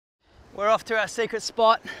We're off to our secret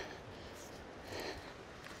spot.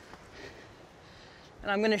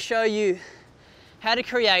 And I'm going to show you how to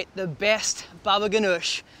create the best baba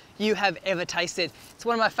ganoush you have ever tasted. It's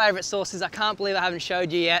one of my favourite sauces. I can't believe I haven't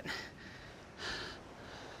showed you yet.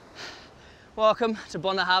 Welcome to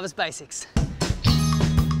Bondi Harvest Basics.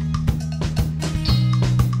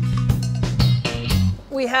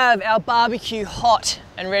 We have our barbecue hot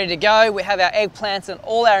and ready to go. We have our eggplants and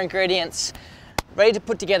all our ingredients ready to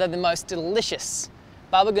put together the most delicious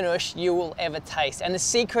baba ganoush you will ever taste. And the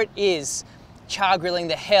secret is char grilling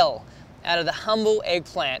the hell out of the humble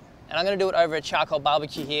eggplant. And I'm going to do it over a charcoal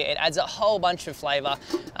barbecue here. It adds a whole bunch of flavour.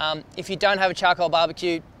 If you don't have a charcoal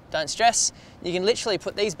barbecue, don't stress. You can literally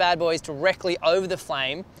put these bad boys directly over the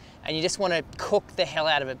flame, and you just want to cook the hell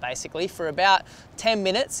out of it basically for about 10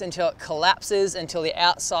 minutes until it collapses, until the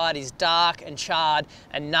outside is dark and charred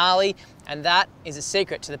and gnarly. And that is a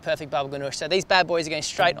secret to the perfect baba ganoush. So these bad boys are going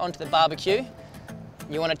straight onto the barbecue.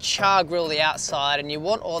 You want to char grill the outside, and you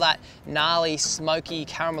want all that gnarly, smoky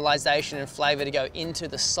caramelization and flavor to go into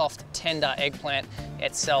the soft, tender eggplant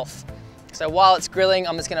itself. So while it's grilling,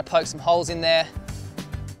 I'm just going to poke some holes in there.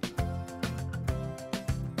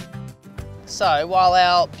 So while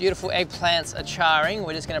our beautiful eggplants are charring,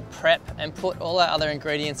 we're just going to prep and put all our other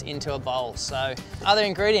ingredients into a bowl. So other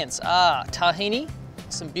ingredients are tahini,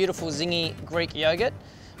 some beautiful zingy Greek yogurt.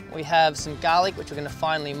 We have some garlic, which we're going to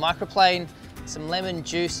finely microplane, some lemon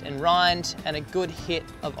juice and rind, and a good hit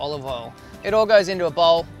of olive oil. It all goes into a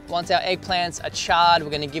bowl. Once our eggplants are charred, we're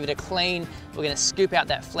going to give it a clean. We're going to scoop out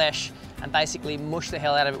that flesh and basically mush the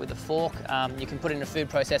hell out of it with a fork. You can put it in a food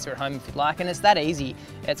processor at home if you'd like, and it's that easy.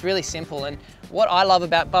 It's really simple. And what I love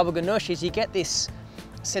about baba ganoush is you get this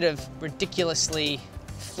sort of ridiculously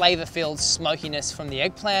flavor-filled smokiness from the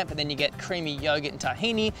eggplant, but then you get creamy yogurt and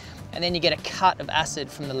tahini, and then you get a cut of acid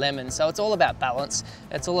from the lemon. So it's all about balance.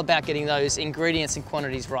 It's all about getting those ingredients and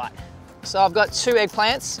quantities right. So I've got 2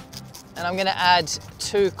 eggplants, and I'm gonna add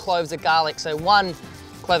 2 cloves of garlic. So 1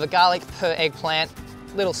 clove of garlic per eggplant.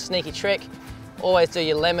 Little sneaky trick, always do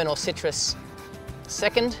your lemon or citrus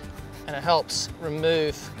second, and it helps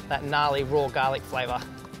remove that gnarly raw garlic flavor.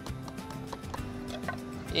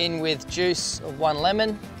 In with juice of 1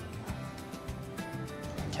 lemon,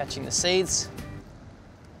 catching the seeds.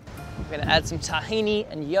 We're going to add some tahini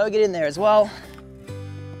and yogurt in there as well.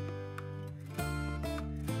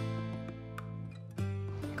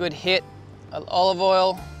 Good hit of olive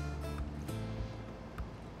oil.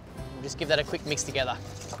 We'll just give that a quick mix together.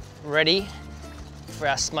 Ready for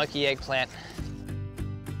our smoky eggplant.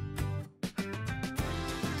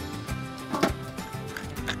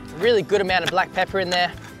 Really good amount of black pepper in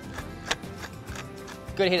there.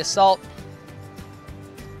 Good hit of salt.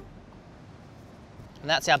 And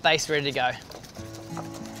that's our base ready to go.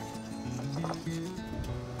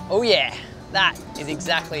 Oh yeah, that is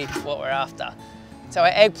exactly what we're after. So our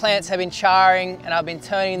eggplants have been charring, and I've been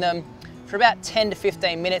turning them for about 10 to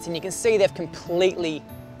 15 minutes, and you can see they've completely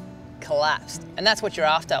collapsed. And that's what you're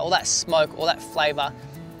after, all that smoke, all that flavor.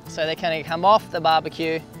 So they're gonna come off the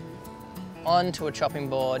barbecue onto a chopping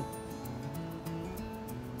board.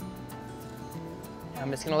 I'm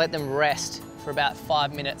just gonna let them rest for about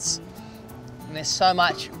 5 minutes. And there's so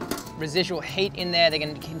much residual heat in there, they're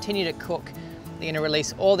gonna continue to cook. They're gonna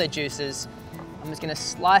release all their juices. I'm just gonna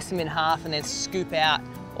slice them in half and then scoop out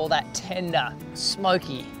all that tender,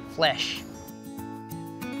 smoky flesh.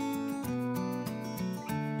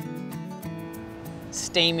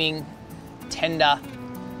 Steaming, tender.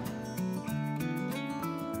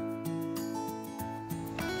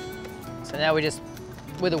 So now we just,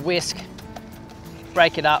 with a whisk,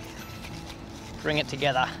 break it up, bring it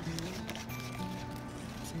together.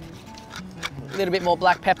 A little bit more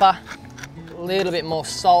black pepper, a little bit more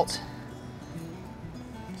salt,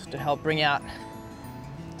 just to help bring out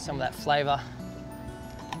some of that flavor.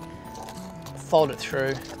 Fold it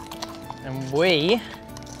through, and we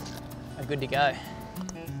are good to go.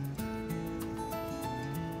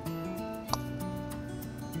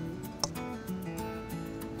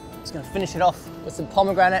 Just gonna finish it off with some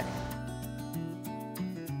pomegranate.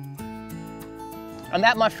 And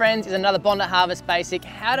that, my friends, is another Bondi Harvest basic,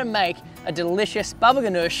 how to make a delicious baba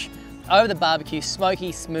ganoush over the barbecue,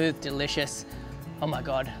 smoky, smooth, delicious. Oh my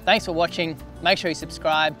God. Thanks for watching. Make sure you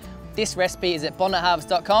subscribe. This recipe is at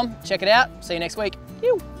bondiharvest.com. Check it out. See you next week.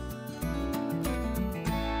 Ew.